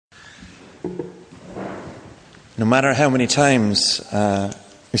No matter how many times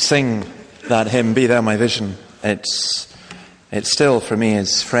we sing that hymn, Be Thou My Vision, it still, for me,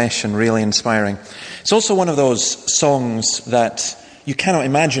 is fresh and really inspiring. It's also one of those songs that you cannot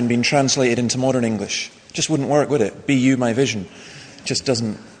imagine being translated into modern English. It just wouldn't work, would it? Be You My Vision. It just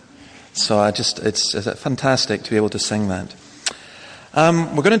doesn't. So it's fantastic to be able to sing that.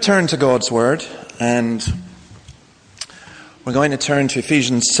 We're going to turn to God's Word, and we're going to turn to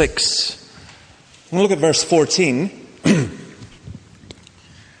Ephesians 6. I'm going to look at verse 14.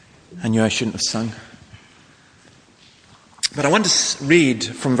 I knew I shouldn't have sung. But I want to read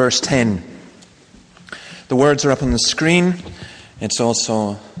from verse 10. The words are up on the screen. It's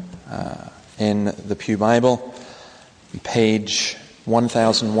also in the Pew Bible, page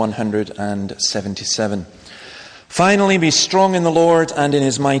 1177. Finally, be strong in the Lord and in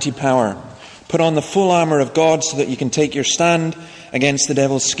his mighty power. Put on the full armor of God so that you can take your stand against the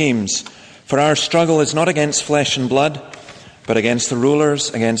devil's schemes. For our struggle is not against flesh and blood, but against the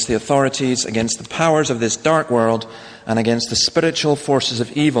rulers, against the authorities, against the powers of this dark world, and against the spiritual forces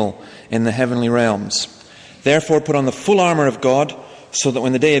of evil in the heavenly realms. Therefore, put on the full armor of God, so that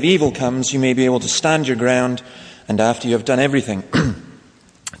when the day of evil comes, you may be able to stand your ground, and after you have done everything,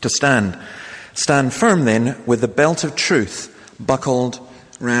 to stand. Stand firm then, with the belt of truth buckled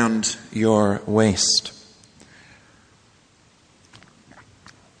round your waist.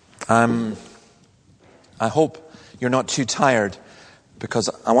 I hope you're not too tired, because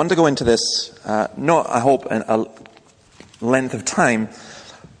I want to go into this, not, I hope, in a length of time,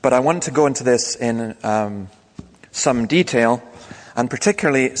 but I want to go into this in some detail, and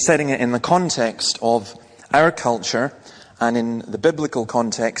particularly setting it in the context of our culture and in the biblical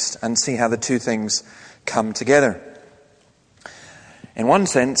context, and see how the two things come together. In one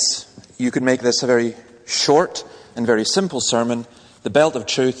sense, you could make this a very short and very simple sermon. The belt of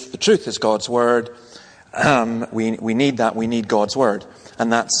truth, the truth is God's Word. We need that, we need God's Word.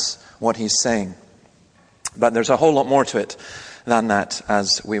 And that's what he's saying. But there's a whole lot more to it than that,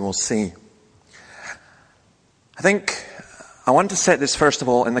 as we will see. I think I want to set this, first of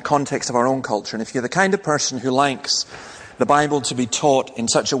all, in the context of our own culture. And if you're the kind of person who likes the Bible to be taught in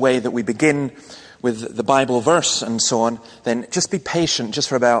such a way that we begin with the Bible verse and so on, then just be patient just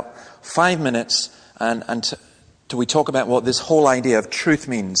for about 5 minutes and till we talk about what this whole idea of truth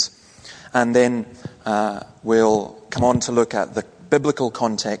means. And then we'll come on to look at the biblical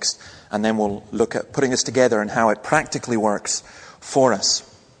context, and then we'll look at putting this together and how it practically works for us.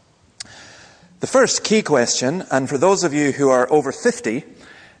 The first key question, and for those of you who are over 50,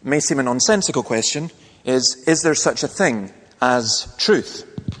 may seem a nonsensical question, is there such a thing as truth?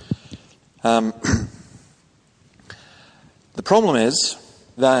 The problem is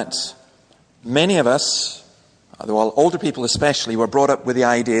that many of us, well, older people especially, were brought up with the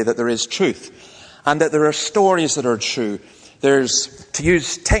idea that there is truth and that there are stories that are true. There's, to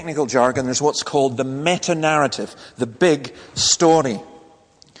use technical jargon, there's what's called the meta-narrative, the big story.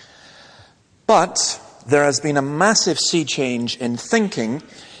 But there has been a massive sea change in thinking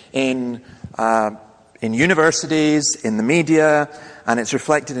in universities, in the media, and it's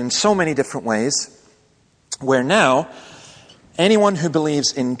reflected in so many different ways, where now anyone who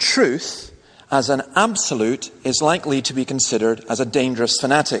believes in truth as an absolute is likely to be considered as a dangerous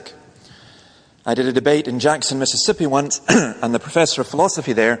fanatic. I did a debate in Jackson, Mississippi once, and the professor of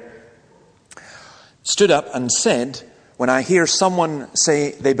philosophy there stood up and said, when I hear someone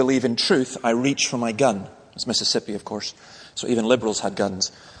say they believe in truth, I reach for my gun. It's Mississippi, of course, so even liberals had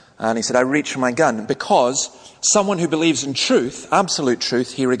guns. And he said, I reach for my gun, because someone who believes in truth, absolute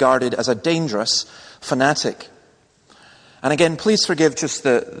truth, he regarded as a dangerous fanatic. And again, please forgive just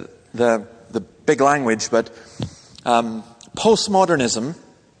the big language, but postmodernism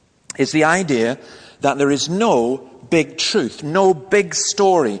is the idea that there is no big truth, no big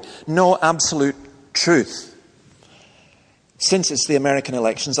story, no absolute truth. Since it's the American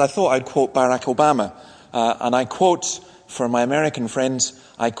elections, I thought I'd quote Barack Obama. And I quote, for my American friends,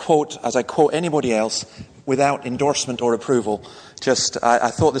 I quote, as I quote anybody else, without endorsement or approval.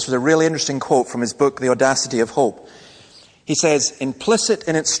 I thought this was a really interesting quote from his book, The Audacity of Hope. He says, implicit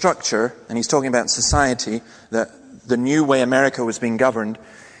in its structure, and he's talking about society, the new way America was being governed,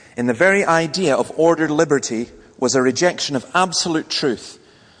 in the very idea of ordered liberty was a rejection of absolute truth,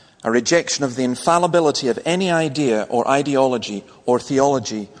 a rejection of the infallibility of any idea or ideology or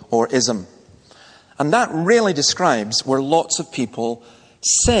theology or ism. And that really describes where lots of people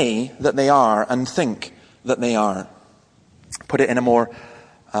say that they are and think that they are. Put it in a more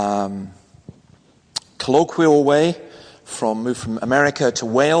colloquial way, moved from America to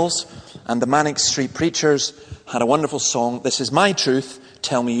Wales, and the Manic Street Preachers had a wonderful song, This Is My Truth,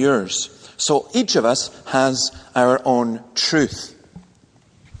 Tell Me Yours. So each of us has our own truth.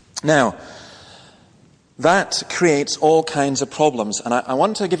 Now, that creates all kinds of problems. And I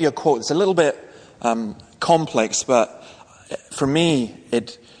want to give you a quote. It's a little bit complex, but for me,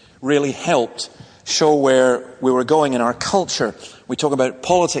 it really helped show where we were going in our culture. We talk about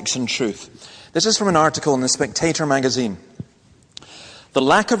politics and truth. This is from an article in the Spectator magazine. The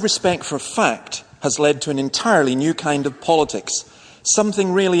lack of respect for fact has led to an entirely new kind of politics.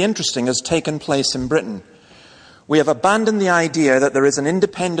 Something really interesting has taken place in Britain. We have abandoned the idea that there is an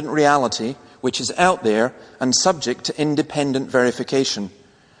independent reality which is out there and subject to independent verification,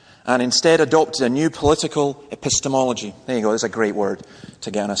 and instead adopted a new political epistemology. There you go, there's a great word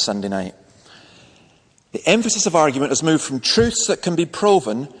to get on a Sunday night. The emphasis of argument has moved from truths that can be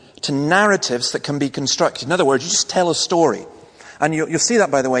proven to narratives that can be constructed. In other words, you just tell a story. And you'll see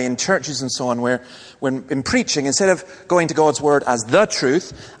that, by the way, in churches and so on, where when in preaching, instead of going to God's Word as the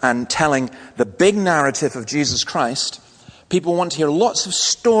truth and telling the big narrative of Jesus Christ, people want to hear lots of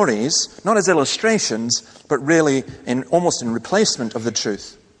stories, not as illustrations, but really almost in replacement of the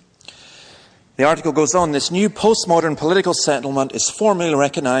truth. The article goes on, this new postmodern political settlement is formally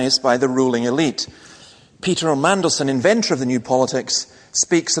recognized by the ruling elite. Peter O. Mandelson, inventor of the new politics,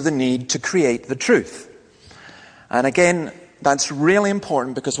 speaks of the need to create the truth. And again, that's really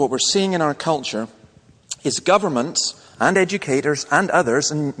important, because what we're seeing in our culture is governments and educators and others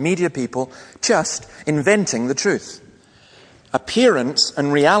and media people just inventing the truth. Appearance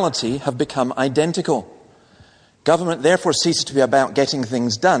and reality have become identical. Government therefore ceases to be about getting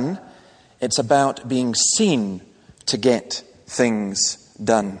things done. It's about being seen to get things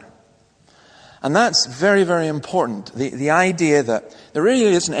done. And that's very, very important. The idea that there really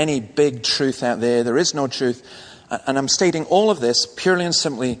isn't any big truth out there. There is no truth. And I'm stating all of this purely and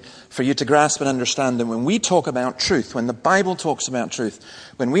simply for you to grasp and understand that when we talk about truth, when the Bible talks about truth,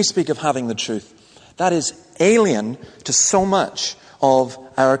 when we speak of having the truth, that is alien to so much of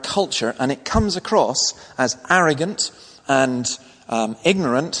our culture, and it comes across as arrogant and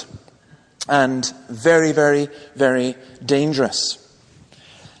ignorant and very, very, very dangerous.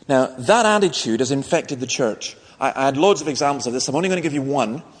 Now, that attitude has infected the church. I had loads of examples of this. I'm only going to give you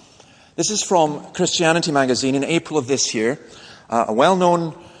one. This is from Christianity magazine in April of this year. A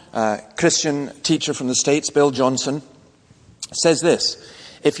well-known Christian teacher from the States, Bill Johnson, says this: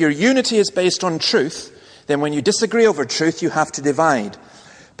 if your unity is based on truth, then when you disagree over truth, you have to divide.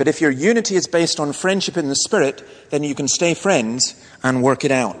 But if your unity is based on friendship in the Spirit, then you can stay friends and work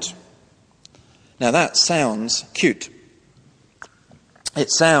it out. Now that sounds cute. It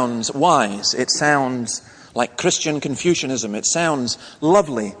sounds wise. It sounds like Christian Confucianism. It sounds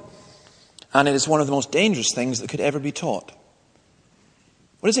lovely. And it is one of the most dangerous things that could ever be taught.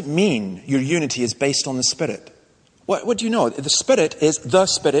 What does it mean, your unity is based on the Spirit? What do you know? The Spirit is the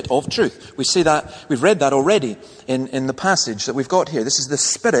Spirit of truth. We see that, we've read that already in the passage that we've got here. This is the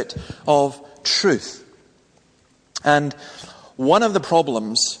Spirit of truth. And one of the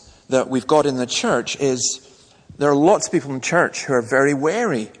problems that we've got in the church is there are lots of people in the church who are very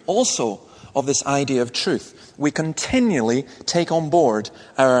wary also of this idea of truth. We continually take on board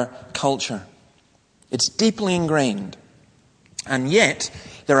our culture. It's deeply ingrained. And yet,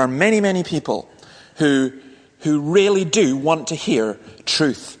 there are many, many people who really do want to hear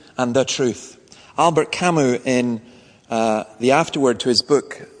truth and the truth. Albert Camus, in the afterword to his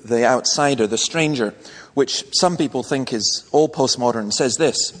book, The Outsider, The Stranger, which some people think is all postmodern, says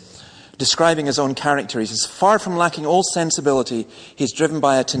this, describing his own character. He says, far from lacking all sensibility, he's driven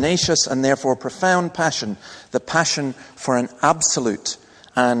by a tenacious and therefore profound passion, the passion for an absolute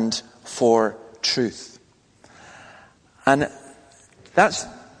and for truth. And that's,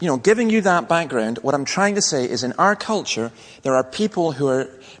 giving you that background, what I'm trying to say is in our culture, there are people who are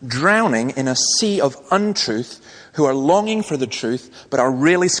drowning in a sea of untruth, who are longing for the truth, but are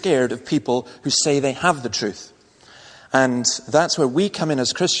really scared of people who say they have the truth. And that's where we come in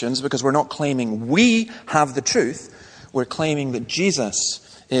as Christians, because we're not claiming we have the truth. We're claiming that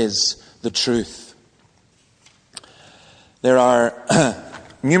Jesus is the truth. There are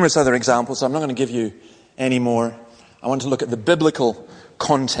numerous other examples, so I'm not going to give you any more. I want to look at the biblical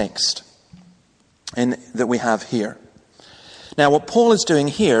context that we have here. Now, what Paul is doing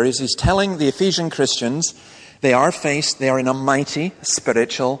here is he's telling the Ephesian Christians they are in a mighty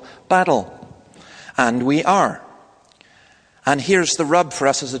spiritual battle. And we are. And here's the rub for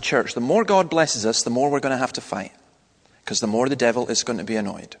us as a church. The more God blesses us, the more we're going to have to fight. Because the more the devil is going to be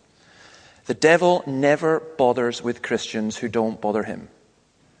annoyed. The devil never bothers with Christians who don't bother him.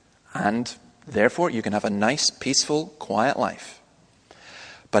 And therefore, you can have a nice, peaceful, quiet life.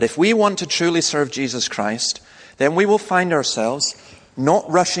 But if we want to truly serve Jesus Christ, then we will find ourselves not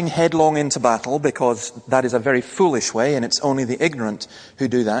rushing headlong into battle, because that is a very foolish way, and it's only the ignorant who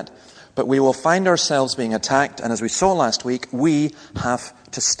do that. But we will find ourselves being attacked, and as we saw last week, we have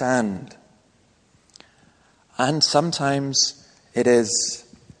to stand. And sometimes it is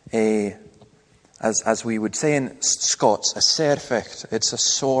as we would say in Scots, a sore fecht. It's a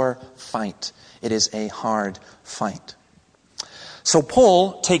sore fight. It is a hard fight. So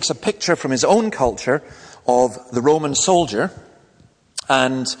Paul takes a picture from his own culture of the Roman soldier,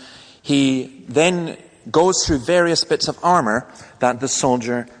 and he then goes through various bits of armor that the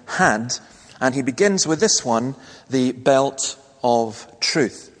soldier had, and he begins with this one, the belt of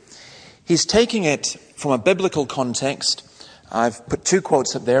truth. He's taking it from a biblical context. I've put two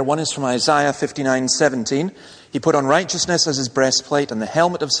quotes up there. One is from Isaiah 59:17. He put on righteousness as his breastplate and the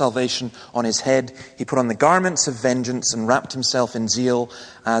helmet of salvation on his head. He put on the garments of vengeance and wrapped himself in zeal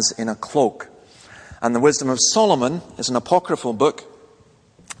as in a cloak. And the Wisdom of Solomon is an apocryphal book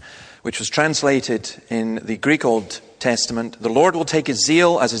which was translated in the Greek Old Testament. The Lord will take his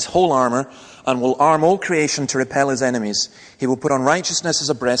zeal as his whole armor and will arm all creation to repel his enemies. He will put on righteousness as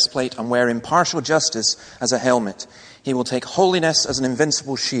a breastplate and wear impartial justice as a helmet. He will take holiness as an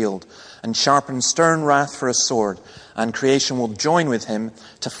invincible shield and sharpen stern wrath for a sword, and creation will join with him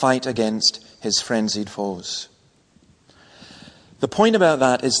to fight against his frenzied foes. The point about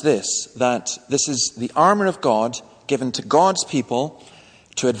that is that this is the armor of God given to God's people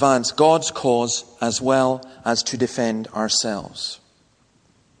to advance God's cause as well as to defend ourselves.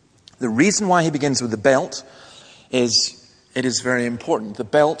 The reason why he begins with the belt is it is very important. The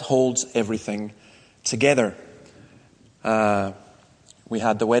belt holds everything together. We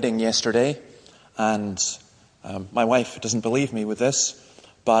had the wedding yesterday, and my wife doesn't believe me with this,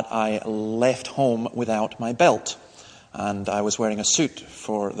 but I left home without my belt. And I was wearing a suit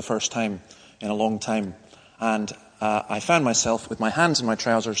for the first time in a long time. And I found myself with my hands in my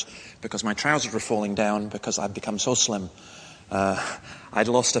trousers because my trousers were falling down because I'd become so slim. I'd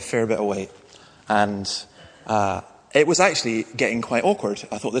lost a fair bit of weight. And it was actually getting quite awkward.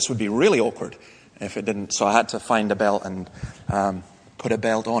 I thought this would be really awkward if it didn't. So I had to find a belt and put a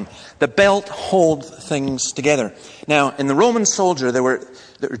belt on. The belt holds things together. Now, in the Roman soldier, there were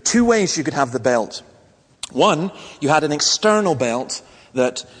two ways you could have the belt. One, you had an external belt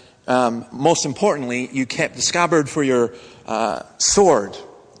that, most importantly, you kept the scabbard for your sword.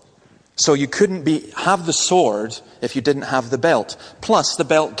 So you couldn't have the sword if you didn't have the belt. Plus, the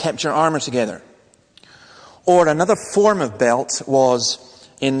belt kept your armor together. Or another form of belt was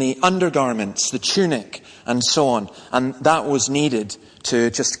in the undergarments, the tunic, and so on. And that was needed to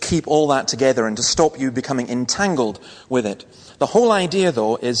just keep all that together and to stop you becoming entangled with it. The whole idea,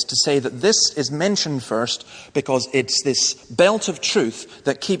 though, is to say that this is mentioned first because it's this belt of truth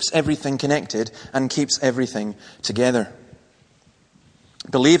that keeps everything connected and keeps everything together.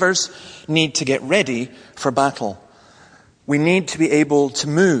 Believers need to get ready for battle. We need to be able to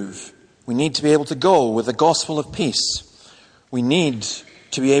move. We need to be able to go with the gospel of peace. We need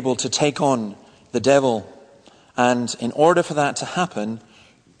to be able to take on the devil. And in order for that to happen,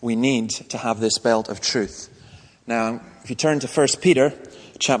 we need to have this belt of truth. Now, if you turn to 1 Peter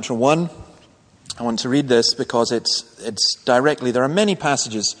chapter 1, I want to read this because it's directly, there are many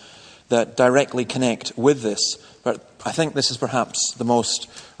passages that directly connect with this, but I think this is perhaps the most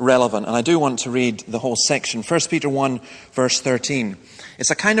relevant. And I do want to read the whole section. 1 Peter 1, verse 13.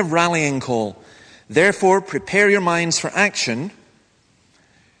 It's a kind of rallying call. Therefore, prepare your minds for action.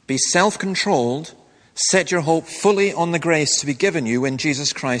 Be self-controlled. Set your hope fully on the grace to be given you when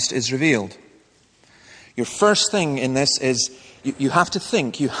Jesus Christ is revealed. Your first thing in this is you have to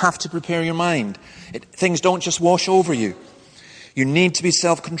think. You have to prepare your mind. Things don't just wash over you. You need to be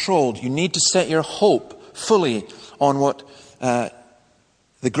self-controlled. You need to set your hope fully on what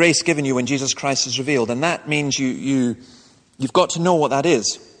the grace given you when Jesus Christ is revealed. And that means you've got to know what that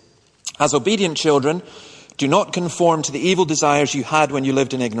is. As obedient children, do not conform to the evil desires you had when you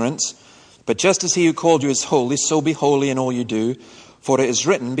lived in ignorance. But just as he who called you is holy, so be holy in all you do. For it is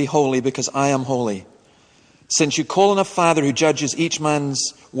written, be holy because I am holy. Since you call on a Father who judges each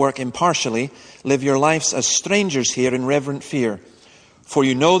man's work impartially, live your lives as strangers here in reverent fear. For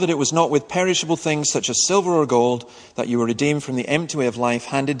you know that it was not with perishable things such as silver or gold that you were redeemed from the empty way of life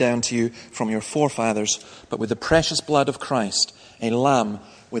handed down to you from your forefathers, but with the precious blood of Christ, a lamb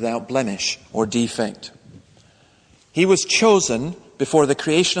without blemish or defect. He was chosen before the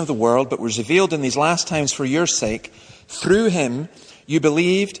creation of the world, but was revealed in these last times for your sake. Through him you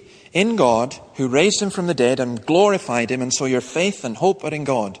believed in God, who raised him from the dead and glorified him, and so your faith and hope are in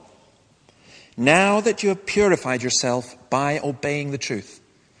God. Now that you have purified yourself by obeying the truth,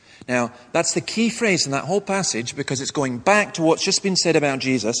 Now, that's the key phrase in that whole passage, because it's going back to what's just been said about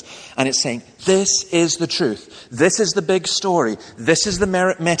Jesus, and it's saying, this is the truth. This is the big story. This is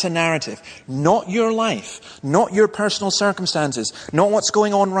the meta-narrative. Not your life, not your personal circumstances, not what's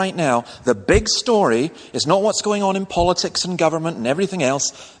going on right now. The big story is not what's going on in politics and government and everything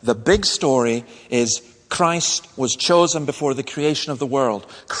else. The big story is Christ was chosen before the creation of the world.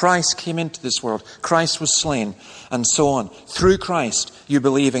 Christ came into this world. Christ was slain, and so on. Through Christ, you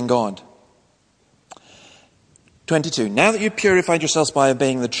believe in God. 22. Now that you've purified yourselves by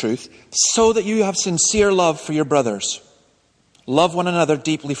obeying the truth, so that you have sincere love for your brothers. Love one another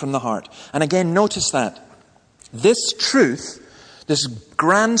deeply from the heart. And again, notice that. This truth, this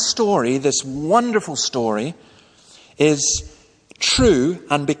grand story, this wonderful story, is true,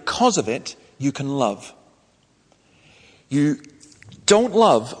 and because of it, you can love. You don't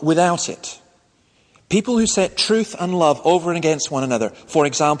love without it. People who set truth and love over and against one another. For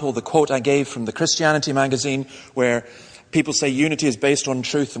example, the quote I gave from the Christianity magazine, where people say unity is based on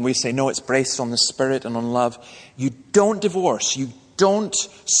truth, and we say no, it's based on the Spirit and on love. You don't divorce. You don't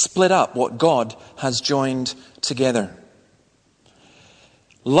split up what God has joined together.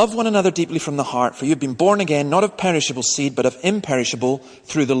 Love one another deeply from the heart, for you've been born again, not of perishable seed, but of imperishable,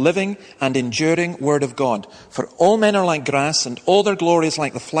 through the living and enduring word of God. For all men are like grass, and all their glory is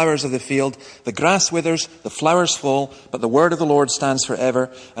like the flowers of the field. The grass withers, the flowers fall, but the word of the Lord stands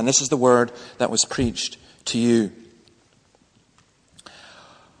forever. And this is the word that was preached to you.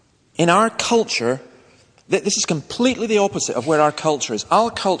 In our culture, this is completely the opposite of where our culture is. Our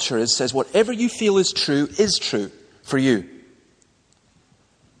culture says whatever you feel is true for you.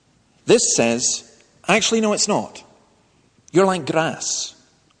 This says, actually, no, it's not. You're like grass.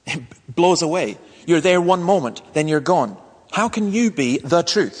 It blows away. You're there one moment, then you're gone. How can you be the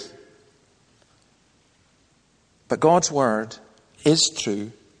truth? But God's word is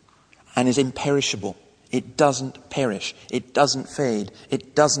true and is imperishable. It doesn't perish. It doesn't fade.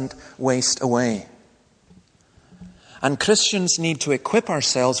 It doesn't waste away. And Christians need to equip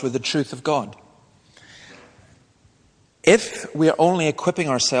ourselves with the truth of God. If we are only equipping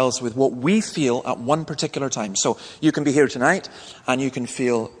ourselves with what we feel at one particular time. So you can be here tonight and you can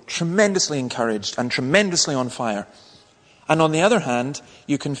feel tremendously encouraged and tremendously on fire. And on the other hand,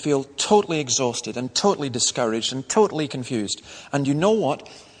 you can feel totally exhausted and totally discouraged and totally confused. And you know what?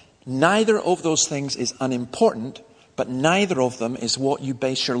 Neither of those things is unimportant, but neither of them is what you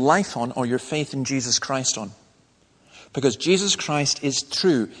base your life on or your faith in Jesus Christ on. Because Jesus Christ is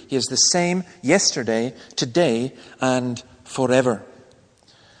true. He is the same yesterday, today, and forever.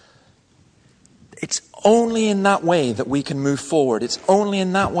 It's only in that way that we can move forward. It's only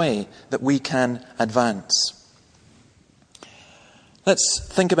in that way that we can advance. Let's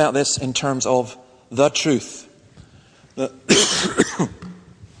think about this in terms of the truth. The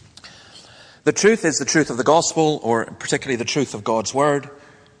truth is the truth of the gospel, or particularly the truth of God's word,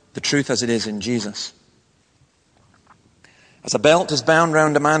 the truth as it is in Jesus. As a belt is bound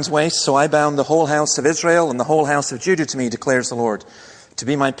round a man's waist, so I bound the whole house of Israel and the whole house of Judah to me, declares the Lord, to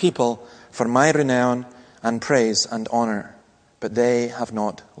be my people for my renown and praise and honor. But they have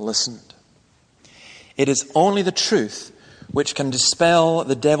not listened. It is only the truth which can dispel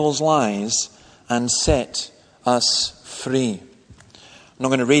the devil's lies and set us free. I'm not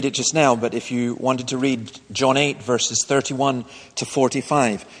going to read it just now, but if you wanted to read John 8, verses 31 to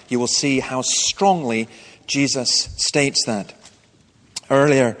 45, you will see how strongly Jesus states that.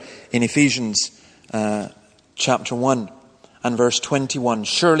 Earlier in Ephesians chapter 1 and verse 21,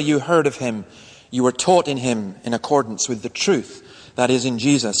 surely you heard of him, you were taught in him in accordance with the truth that is in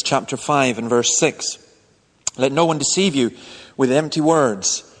Jesus. Chapter 5 and verse 6, let no one deceive you with empty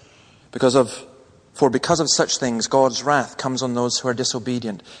words, because of such things God's wrath comes on those who are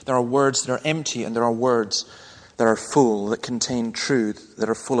disobedient. There are words that are empty and there are words that are full, that contain truth, that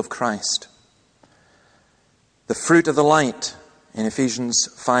are full of Christ. The fruit of the light in Ephesians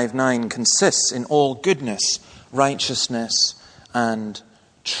 5:9 consists in all goodness, righteousness, and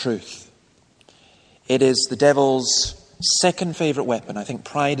truth. It is the devil's second favorite weapon. I think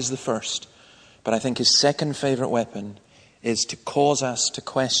pride is the first, but I think his second favorite weapon is to cause us to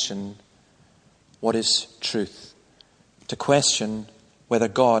question what is truth, to question whether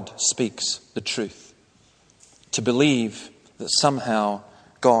God speaks the truth, to believe that somehow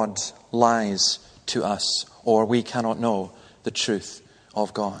God lies to us, or we cannot know the truth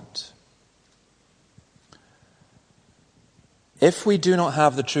of God. If we do not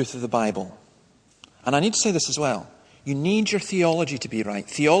have the truth of the Bible, and I need to say this as well, you need your theology to be right.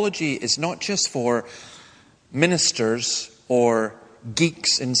 Theology is not just for ministers or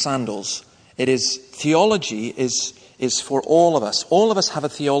geeks in sandals. Theology is is for all of us. All of us have a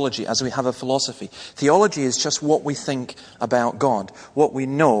theology as we have a philosophy. Theology is just what we think about God, what we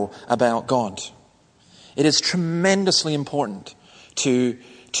know about God. It is tremendously important to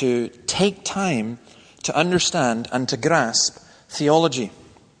take time to understand and to grasp theology.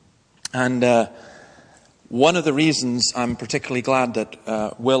 And one of the reasons I'm particularly glad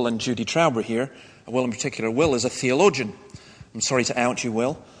that Will and Judy Traub are here, Will in particular, Will is a theologian. I'm sorry to out you,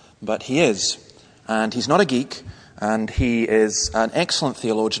 Will, but he is. And he's not a geek, and he is an excellent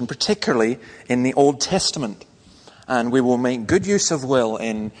theologian, particularly in the Old Testament. And we will make good use of Will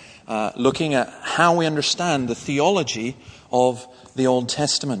in looking at how we understand the theology of the Old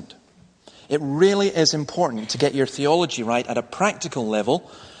Testament. It really is important to get your theology right at a practical level,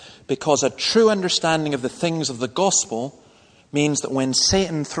 because a true understanding of the things of the gospel means that when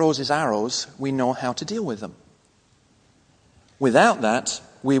Satan throws his arrows, we know how to deal with them. Without that,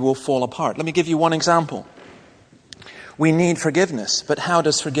 we will fall apart. Let me give you one example. We need forgiveness, but how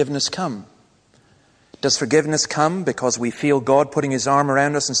does forgiveness come? Does forgiveness come because we feel God putting his arm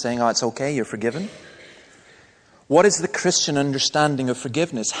around us and saying, "Oh, it's okay, you're forgiven"? What is the Christian understanding of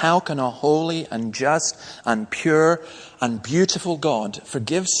forgiveness? How can a holy and just and pure and beautiful God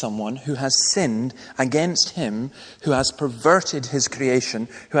forgive someone who has sinned against him, who has perverted his creation,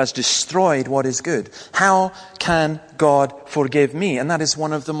 who has destroyed what is good? How can God forgive me? And that is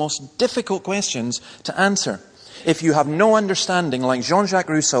one of the most difficult questions to answer. If you have no understanding, like Jean-Jacques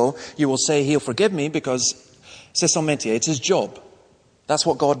Rousseau, you will say he'll forgive me because c'est son métier, it's his job. That's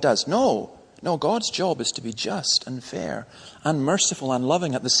what God does. No, God's job is to be just and fair and merciful and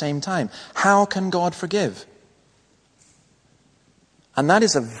loving at the same time. How can God forgive? And that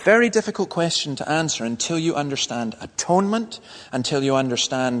is a very difficult question to answer until you understand atonement, until you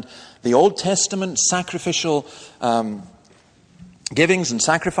understand the Old Testament sacrificial givings and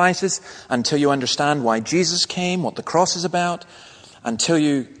sacrifices, until you understand why Jesus came, what the cross is about, until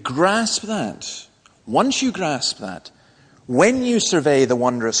you grasp that. Once you grasp that, when you survey the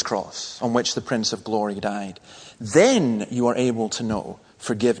wondrous cross on which the Prince of Glory died, then you are able to know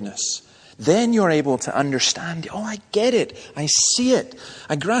forgiveness. Then you are able to understand, oh, I get it, I see it,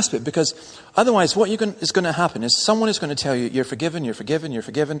 I grasp it. Because otherwise what is going to happen is someone is going to tell you, you're forgiven, you're forgiven, you're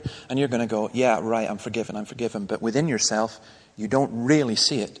forgiven, and you're going to go, yeah, right, I'm forgiven. But within yourself, you don't really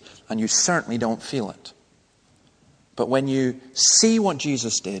see it, and you certainly don't feel it. But when you see what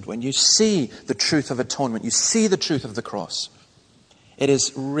Jesus did, when you see the truth of atonement, you see the truth of the cross, it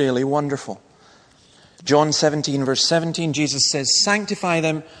is really wonderful. John 17, verse 17, Jesus says, "Sanctify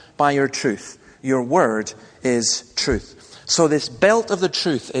them by your truth. Your word is truth." So this belt of the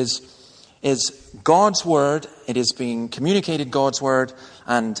truth is God's word. It is being communicated God's word,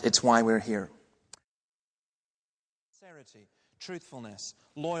 and it's why we're here. Sincerity, truthfulness,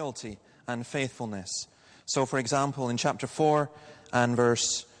 loyalty, and faithfulness. So, for example, in chapter 4 and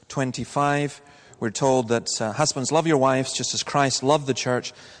verse 25, we're told that husbands, love your wives just as Christ loved the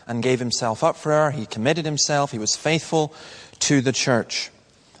church and gave himself up for her. He committed himself. He was faithful to the church.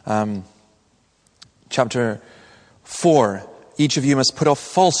 Chapter 4, each of you must put off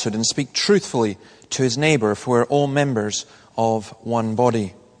falsehood and speak truthfully to his neighbor, for we're all members of one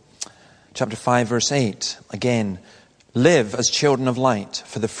body. Chapter 5, verse 8, again, live as children of light,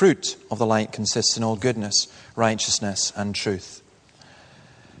 for the fruit of the light consists in all goodness, righteousness, and truth.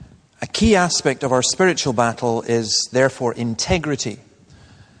 A key aspect of our spiritual battle is therefore integrity.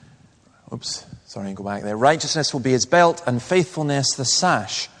 Go back there. Righteousness will be his belt, and faithfulness the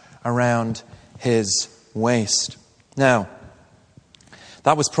sash around his waist. Now,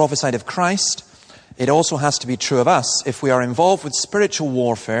 that was prophesied of Christ. It also has to be true of us. If we are involved with spiritual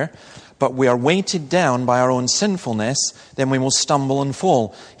warfare, but we are weighted down by our own sinfulness, then we will stumble and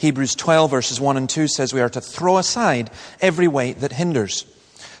fall. Hebrews 12 verses 1 and 2 says we are to throw aside every weight that hinders.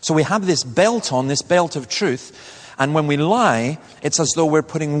 So we have this belt on, this belt of truth, and when we lie, it's as though we're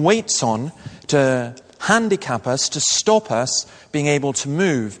putting weights on to handicap us, to stop us being able to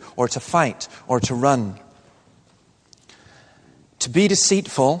move or to fight or to run. To be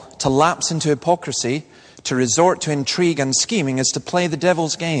deceitful, to lapse into hypocrisy, to resort to intrigue and scheming is to play the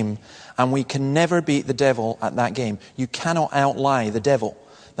devil's game. And we can never beat the devil at that game. You cannot outlie the devil.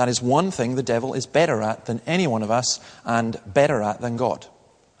 That is one thing the devil is better at than any one of us, and better at than God.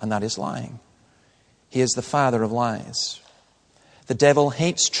 And that is lying. He is the father of lies. The devil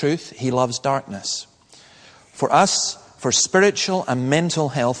hates truth. He loves darkness. For us, for spiritual and mental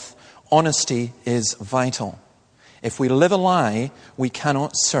health, honesty is vital. If we live a lie, we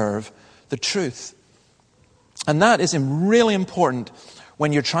cannot serve the truth. And that is really important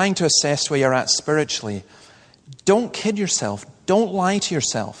when you're trying to assess where you're at spiritually. Don't kid yourself. Don't lie to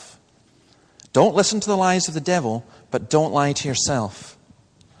yourself. Don't listen to the lies of the devil, but don't lie to yourself.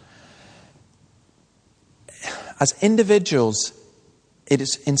 As individuals, it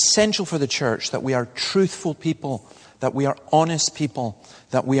is essential for the church that we are truthful people, that we are honest people,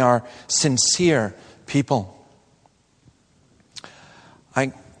 that we are sincere people.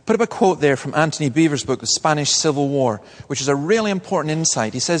 I put up a quote there from Anthony Beevor's book, The Spanish Civil War, which is a really important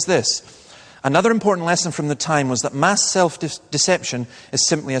insight. He says this: another important lesson from the time was that mass self-deception is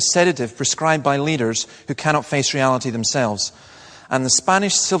simply a sedative prescribed by leaders who cannot face reality themselves. And the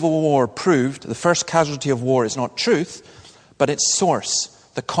Spanish Civil War proved the first casualty of war is not truth, but its source,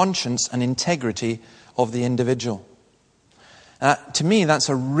 the conscience and integrity of the individual. To me, that's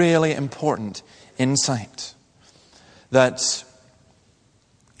a really important insight. That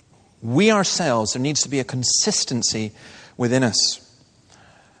we ourselves, there needs to be a consistency within us.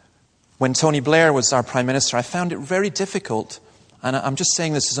 When Tony Blair was our Prime Minister, I found it very difficult, and I'm just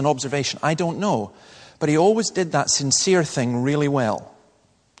saying this as an observation, I don't know, but he always did that sincere thing really well.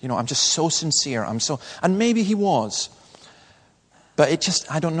 You know, I'm just so sincere, and maybe he was. But it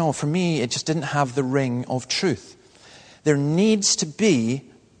just, I don't know, for me, it just didn't have the ring of truth. There needs to be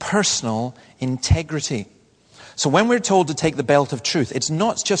personal integrity. So when we're told to take the belt of truth, it's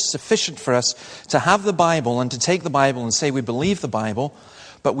not just sufficient for us to have the Bible and to take the Bible and say we believe the Bible,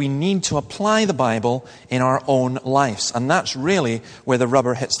 but we need to apply the Bible in our own lives. And that's really where the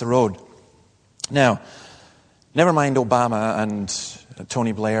rubber hits the road. Now, never mind Obama and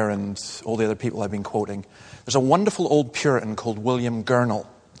Tony Blair and all the other people I've been quoting. There's a wonderful old Puritan called William Gurnall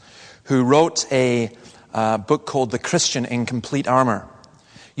who wrote a book called The Christian in Complete Armor.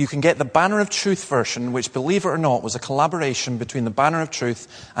 You can get the Banner of Truth version, which, believe it or not, was a collaboration between the Banner of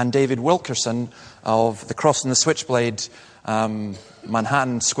Truth and David Wilkerson of the Cross and the Switchblade,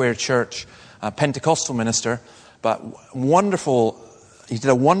 Manhattan Square Church, Pentecostal minister. But wonderful, he did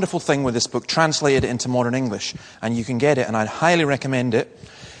a wonderful thing with this book, translated it into modern English. And you can get it, and I'd highly recommend it.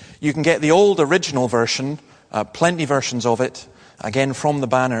 You can get the old original version, plenty versions of it, again from the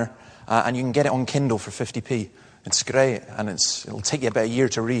Banner, and you can get it on Kindle for 50p. It's great, and it'll take you about a year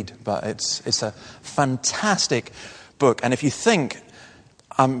to read, but it's a fantastic book. And if you think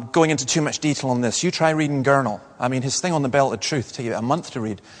I'm going into too much detail on this, you try reading Gurnall. I mean, his thing on the Belt of Truth takes you a month to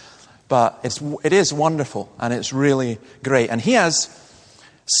read, but it is wonderful, and it's really great. And he has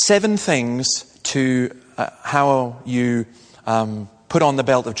 7 things to how you put on the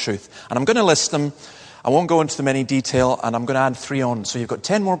Belt of Truth, and I'm going to list them. I won't go into them in any detail, and I'm going to add 3 on. So you've got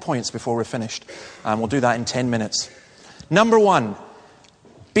 10 more points before we're finished. And we'll do that in 10 minutes. Number 1,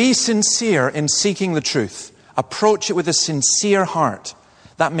 be sincere in seeking the truth. Approach it with a sincere heart.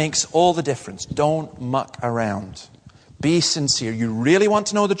 That makes all the difference. Don't muck around. Be sincere. You really want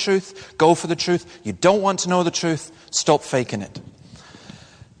to know the truth? Go for the truth. You don't want to know the truth? Stop faking it.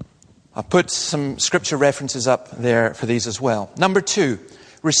 I've put some scripture references up there for these as well. Number 2.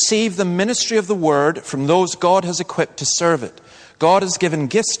 Receive the ministry of the word from those God has equipped to serve it. God has given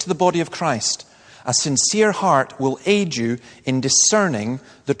gifts to the body of Christ. A sincere heart will aid you in discerning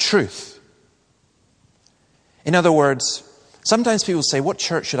the truth. In other words, sometimes people say, what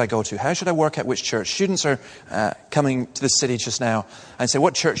church should I go to? How should I work out which church? Students are coming to the city just now and say,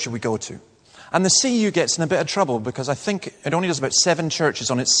 what church should we go to? And the CU gets in a bit of trouble because I think it only does about 7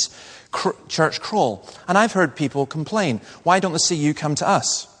 churches on its church crawl. And I've heard people complain, why don't the CU come to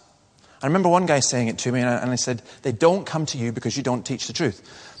us? I remember one guy saying it to me, and I said, they don't come to you because you don't teach the truth.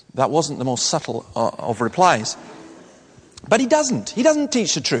 That wasn't the most subtle of replies. But he doesn't. He doesn't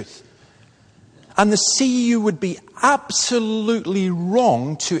teach the truth. And the CU would be absolutely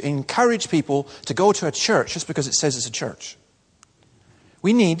wrong to encourage people to go to a church just because it says it's a church.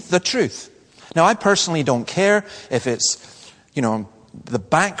 We need the truth. Now, I personally don't care if it's, the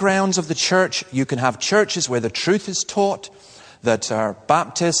backgrounds of the church. You can have churches where the truth is taught that are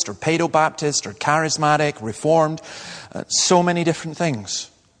Baptist or Paedo-Baptist or charismatic, Reformed, so many different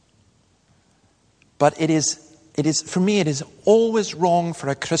things. But it is, for me, it is always wrong for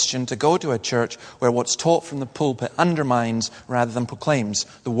a Christian to go to a church where what's taught from the pulpit undermines rather than proclaims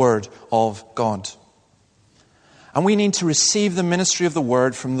the word of God. And we need to receive the ministry of the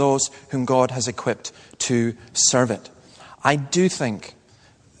word from those whom God has equipped to serve it. I do think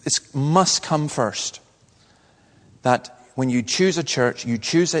this must come first. That when you choose a church, you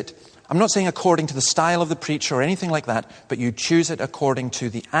choose it, I'm not saying according to the style of the preacher or anything like that, but you choose it according to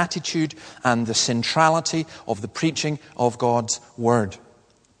the attitude and the centrality of the preaching of God's word.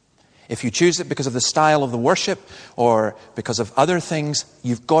 If you choose it because of the style of the worship or because of other things,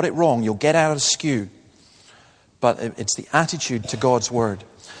 you've got it wrong. You'll get out of skew. But it's the attitude to God's word.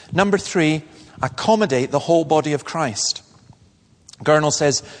 Number 3, accommodate the whole body of Christ. Gurnall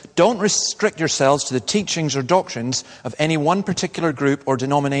says, don't restrict yourselves to the teachings or doctrines of any one particular group or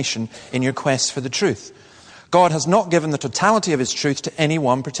denomination in your quest for the truth. God has not given the totality of his truth to any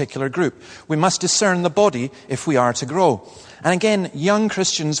one particular group. We must discern the body if we are to grow. And again, young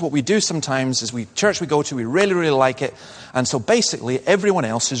Christians, what we do sometimes is church we go to, we really, really like it. And so basically everyone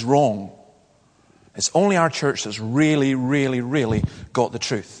else is wrong. It's only our church that's really, really, really got the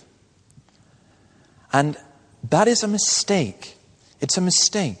truth. And that is a mistake. It's a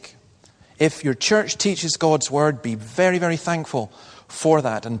mistake. If your church teaches God's word, be very, very thankful for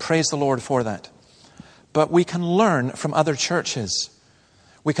that and praise the Lord for that. But we can learn from other churches.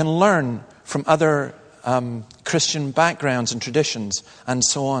 We can learn from other Christian backgrounds and traditions and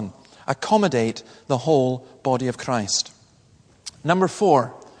so on. Accommodate the whole body of Christ. Number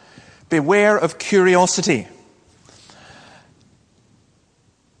 4, beware of curiosity.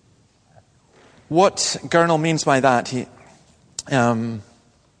 What Gurnall means by that,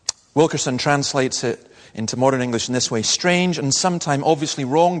 Wilkerson translates it into modern English in this way: strange and sometimes obviously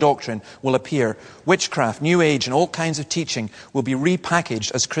wrong doctrine will appear. Witchcraft, New Age, and all kinds of teaching will be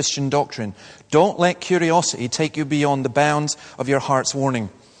repackaged as Christian doctrine. Don't let curiosity take you beyond the bounds of your heart's warning.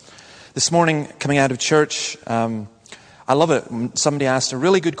 This morning, coming out of church, I love it. Somebody asked a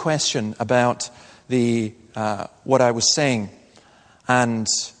really good question about what I was saying, and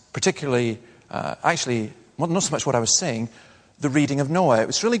particularly, not so much what I was saying, the reading of Noah. It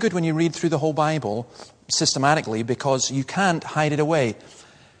was really good when you read through the whole Bible systematically, because you can't hide it away.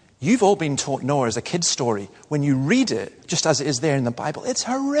 You've all been taught Noah as a kid's story. When you read it, just as it is there in the Bible, it's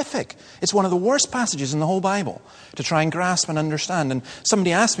horrific. It's one of the worst passages in the whole Bible to try and grasp and understand. And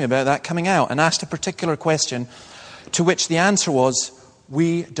somebody asked me about that coming out and asked a particular question, to which the answer was,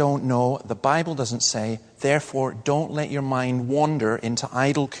 we don't know, the Bible doesn't say, therefore don't let your mind wander into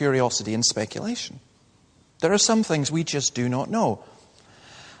idle curiosity and speculation. There are some things we just do not know.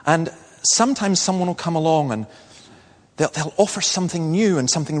 And sometimes someone will come along and they'll offer something new and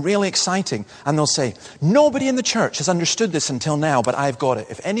something really exciting, and they'll say, nobody in the church has understood this until now, but I've got it.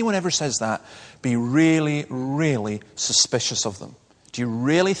 If anyone ever says that, be really, really suspicious of them. Do you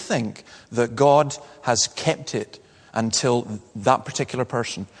really think that God has kept it until that particular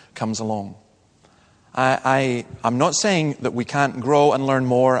person comes along? I'm not saying that we can't grow and learn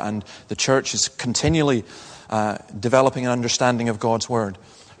more, and the church is continually developing an understanding of God's word.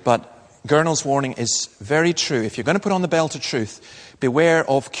 But Gurnall's warning is very true. If you're going to put on the belt of truth, beware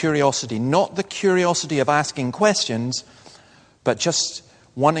of curiosity. Not the curiosity of asking questions, but just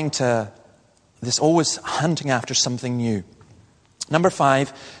always hunting after something new. Number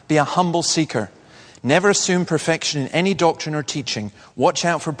 5, be a humble seeker. Never assume perfection in any doctrine or teaching. Watch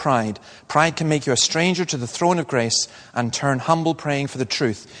out for pride. Pride can make you a stranger to the throne of grace and turn humble praying for the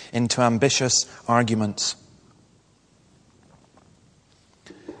truth into ambitious arguments.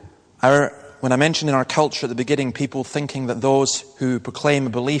 When I mentioned in our culture at the beginning, people thinking that those who proclaim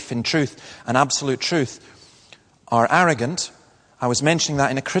a belief in truth and absolute truth are arrogant, I was mentioning that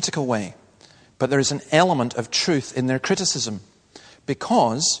in a critical way. But there is an element of truth in their criticism,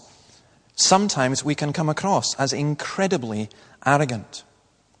 because sometimes we can come across as incredibly arrogant.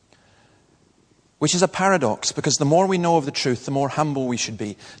 Which is a paradox, because the more we know of the truth, the more humble we should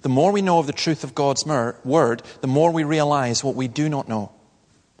be. The more we know of the truth of God's word, the more we realize what we do not know.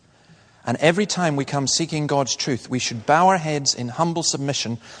 And every time we come seeking God's truth, we should bow our heads in humble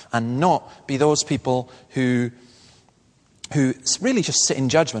submission and not be those people who really just sit in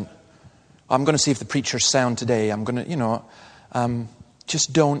judgment. I'm going to see if the preacher's sound today. I'm going to,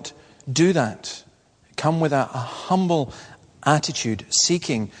 just don't do that. Come with a humble attitude,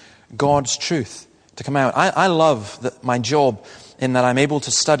 seeking God's truth to come out. I love my job in that I'm able to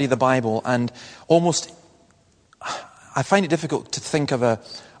study the Bible, and I find it difficult to think of a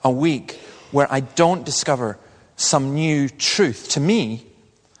week where I don't discover some new truth. To me,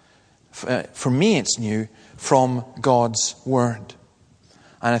 for me it's new, from God's word.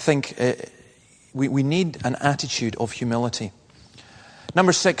 And I think we need an attitude of humility.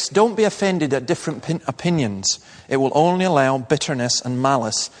 Number 6, don't be offended at different opinions. It will only allow bitterness and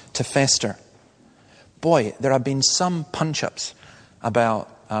malice to fester. Boy, there have been some punch-ups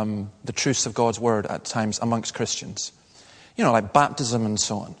about the truths of God's word at times amongst Christians. Like baptism and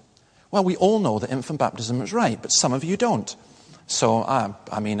so on. Well, we all know that infant baptism is right, but some of you don't. So,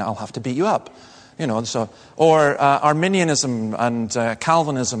 I'll have to beat you up. Or Arminianism and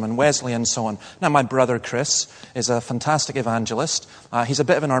Calvinism and Wesley and so on. Now, my brother Chris is a fantastic evangelist. He's a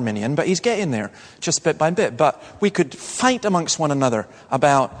bit of an Arminian, but he's getting there, just bit by bit. But we could fight amongst one another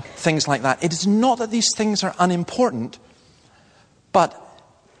about things like that. It is not that these things are unimportant, but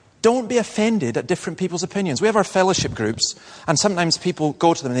Don't be offended at different people's opinions. We have our fellowship groups, and sometimes people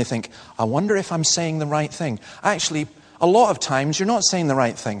go to them and they think, I wonder if I'm saying the right thing. Actually, a lot of times you're not saying the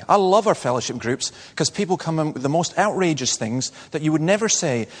right thing. I love our fellowship groups because people come in with the most outrageous things that you would never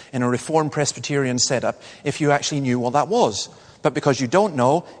say in a Reformed Presbyterian setup if you actually knew what that was. But because you don't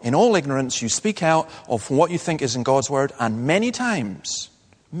know, in all ignorance, you speak out of what you think is in God's Word, and many times,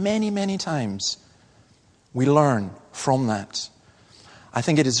 many times, we learn from that. I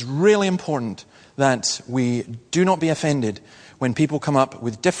think it is really important that we do not be offended when people come up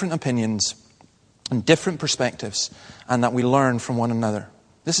with different opinions and different perspectives, and that we learn from one another.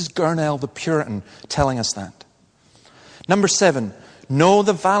 This is Gurnell the Puritan telling us that. Number 7, know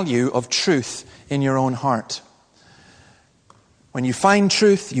the value of truth in your own heart. When you find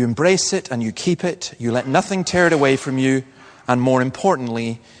truth, you embrace it and you keep it. You let nothing tear it away from you, and more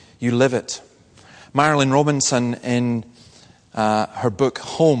importantly, you live it. Marilyn Robinson, in her book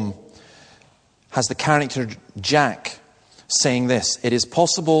Home, has the character Jack saying this: it is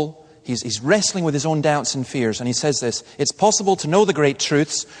possible. He's wrestling with his own doubts and fears, and he says this: it's possible to know the great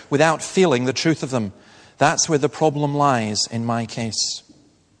truths without feeling the truth of them. That's where the problem lies in my case.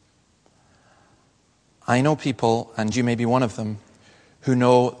 I know people, and you may be one of them, who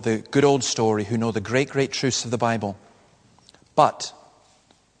know the good old story, who know the great truths of the Bible. But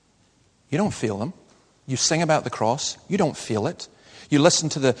you don't feel them. You sing about the cross, you don't feel it. You listen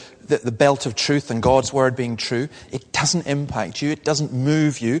to the belt of truth and God's Word being true. It doesn't impact you. It doesn't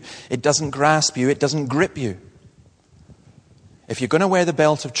move you. It doesn't grasp you. It doesn't grip you. If you're going to wear the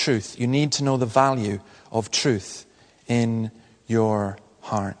belt of truth, you need to know the value of truth in your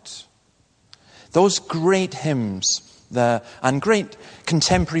heart. Those great hymns, and great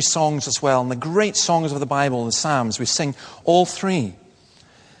contemporary songs as well, and the great songs of the Bible, the Psalms, we sing all three.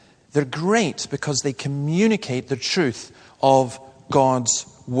 They're great because they communicate the truth of God's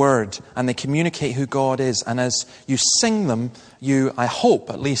Word, and they communicate who God is. And as you sing them, I hope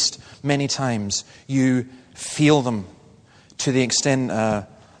at least many times, you feel them to the extent, I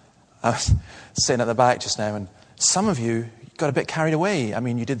was sitting at the back just now, and some of you got a bit carried away. I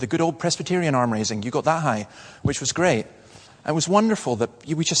mean, you did the good old Presbyterian arm raising. You got that high, which was great. It was wonderful that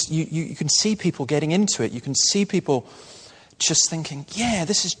you can see people getting into it. You can see people just thinking, yeah,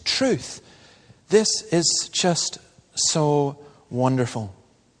 this is truth. This is just so wonderful.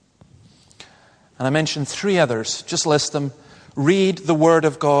 And I mentioned 3 others. Just list them. Read the Word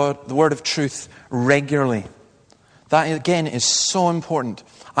of God, the Word of truth, regularly. That, again, is so important.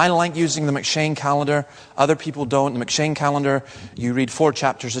 I like using the M'Cheyne calendar. Other people don't. The M'Cheyne calendar, you read 4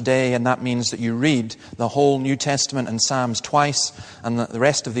 chapters a day, and that means that you read the whole New Testament and Psalms twice, and the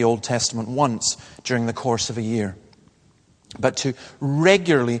rest of the Old Testament once during the course of a year. But to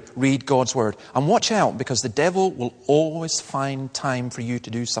regularly read God's Word. And watch out, because the devil will always find time for you to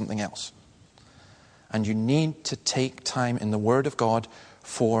do something else. And you need to take time in the Word of God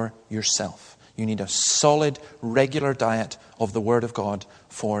for yourself. You need a solid, regular diet of the Word of God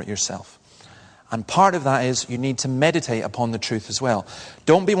for yourself. And part of that is you need to meditate upon the truth as well.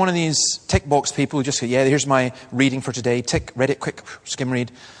 Don't be one of these tick box people who just say, yeah, here's my reading for today. Tick, read it, quick, skim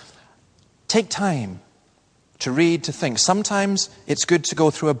read. Take time to read, to think. Sometimes it's good to go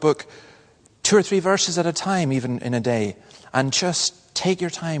through a book 2 or 3 verses at a time, even in a day, and just take your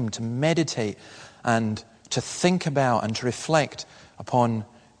time to meditate and to think about and to reflect upon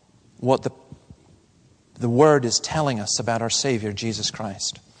what the Word is telling us about our Savior, Jesus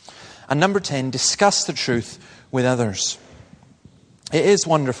Christ. And number 10, discuss the truth with others. It is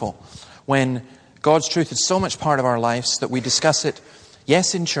wonderful when God's truth is so much part of our lives that we discuss it,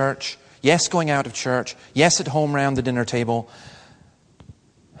 yes, in church, yes, going out of church, yes, at home around the dinner table,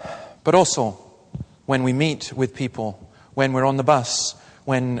 but also when we meet with people, when we're on the bus,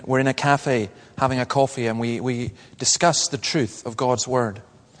 when we're in a cafe having a coffee and we discuss the truth of God's Word.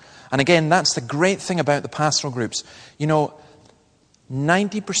 And again, that's the great thing about the pastoral groups. You know,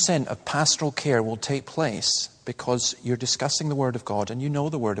 90% of pastoral care will take place because you're discussing the Word of God and you know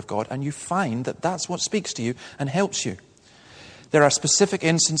the Word of God and you find that that's what speaks to you and helps you. There are specific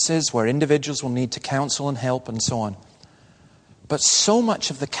instances where individuals will need to counsel and help and so on. But so much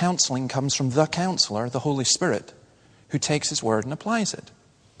of the counseling comes from the counselor, the Holy Spirit, who takes His Word and applies it.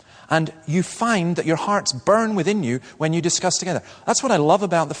 And you find that your hearts burn within you when you discuss together. That's what I love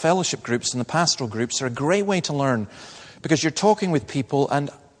about the fellowship groups and the pastoral groups. They're a great way to learn because you're talking with people, and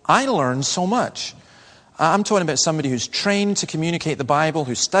I learn so much. I'm talking about somebody who's trained to communicate the Bible,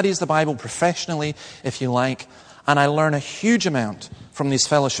 who studies the Bible professionally, if you like, and I learn a huge amount from these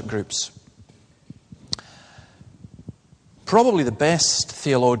fellowship groups. Probably the best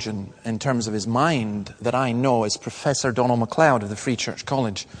theologian in terms of his mind that I know is Professor Donald MacLeod of the Free Church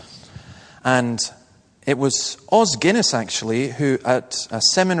College. And it was Os Guinness, actually, who at a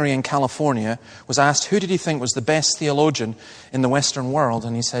seminary in California was asked who did he think was the best theologian in the Western world.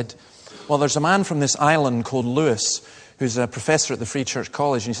 And he said, well, there's a man from this island called Lewis who's a professor at the Free Church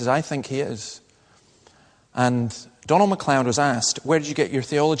College. And he says, I think he is. And Donald MacLeod was asked, where did you get your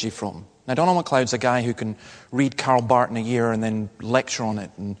theology from? Now, Donald MacLeod's a guy who can read Karl Barth in a year and then lecture on it.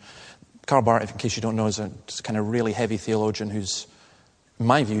 And Karl Barth, in case you don't know, is a kind of really heavy theologian who's, in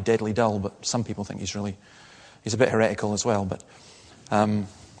my view, deadly dull, but some people think he's a bit heretical as well. But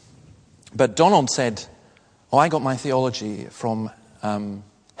Donald said, I got my theology from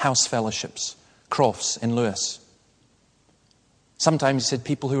house fellowships, crofts in Lewis. Sometimes he said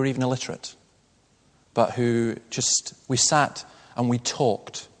people who were even illiterate, but who we sat and we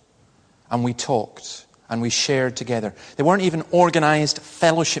talked, and we shared together. They weren't even organized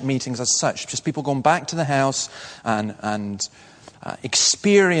fellowship meetings as such, just people going back to the house and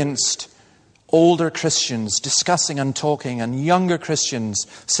experienced older Christians discussing and talking, and younger Christians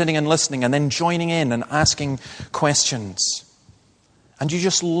sitting and listening and then joining in and asking questions. And you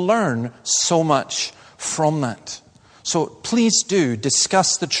just learn so much from that. So please do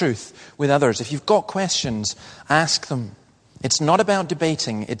discuss the truth with others. If you've got questions, ask them. It's not about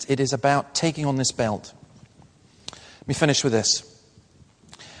debating. It is about taking on this belt. Let me finish with this.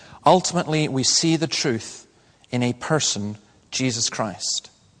 Ultimately, we see the truth in a person, Jesus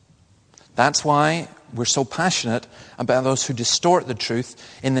Christ. That's why we're so passionate about those who distort the truth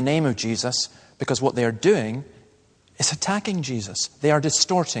in the name of Jesus, because what they are doing is attacking Jesus. They are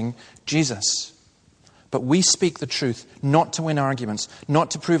distorting Jesus. But we speak the truth not to win arguments,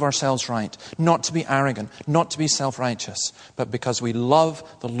 not to prove ourselves right, not to be arrogant, not to be self-righteous, but because we love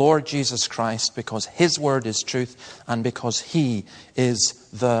the Lord Jesus Christ, because His word is truth, and because He is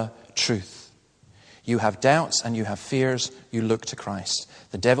the truth. You have doubts and you have fears, you look to Christ.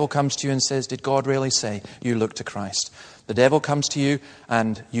 The devil comes to you and says, did God really say? You look to Christ. The devil comes to you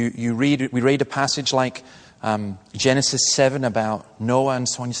and we read a passage like Genesis 7 about Noah and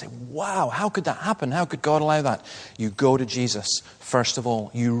so on. You say, wow, how could that happen? How could God allow that? You go to Jesus, first of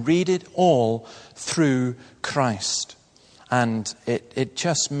all. You read it all through Christ. And it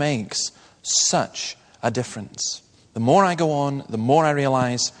just makes such a difference. The more I go on, the more I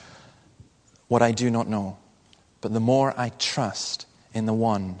realize what I do not know. But the more I trust in the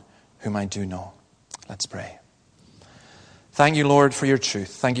one whom I do know. Let's pray. Thank you, Lord, for your truth.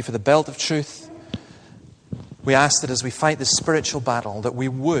 Thank you for the belt of truth. We ask that as we fight this spiritual battle, that we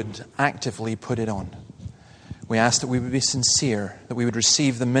would actively put it on. We ask that we would be sincere, that we would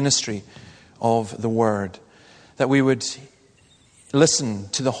receive the ministry of the word, that we would listen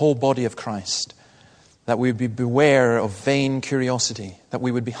to the whole body of Christ, that we would be beware of vain curiosity, that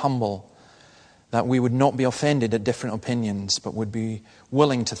we would be humble, that we would not be offended at different opinions, but would be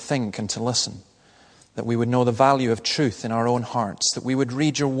willing to think and to listen, that we would know the value of truth in our own hearts, that we would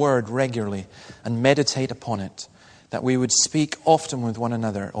read your word regularly and meditate upon it, that we would speak often with one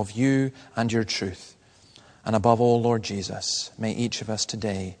another of you and your truth. And above all, Lord Jesus, may each of us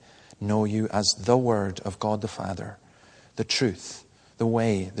today know you as the Word of God the Father, the truth, the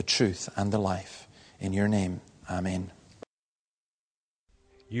way, the truth, and the life. In your name, amen.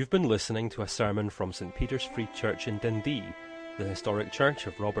 You've been listening to a sermon from St. Peter's Free Church in Dundee, the historic church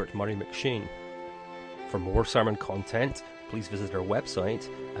of Robert Murray McCheyne. For more sermon content, please visit our website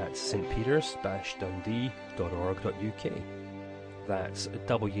at stpeters-dundee.org.uk. That's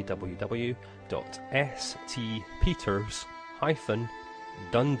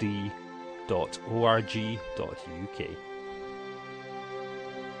www.stpeters-dundee.org.uk.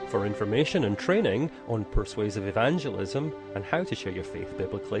 For information and training on persuasive evangelism and how to share your faith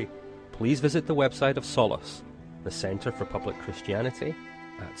biblically, please visit the website of Solas, the Centre for Public Christianity,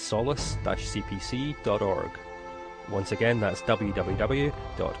 at solas-cpc.org. Once again, that's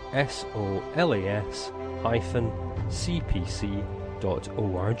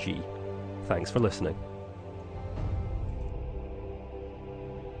www.solas-cpc.org. Thanks for listening.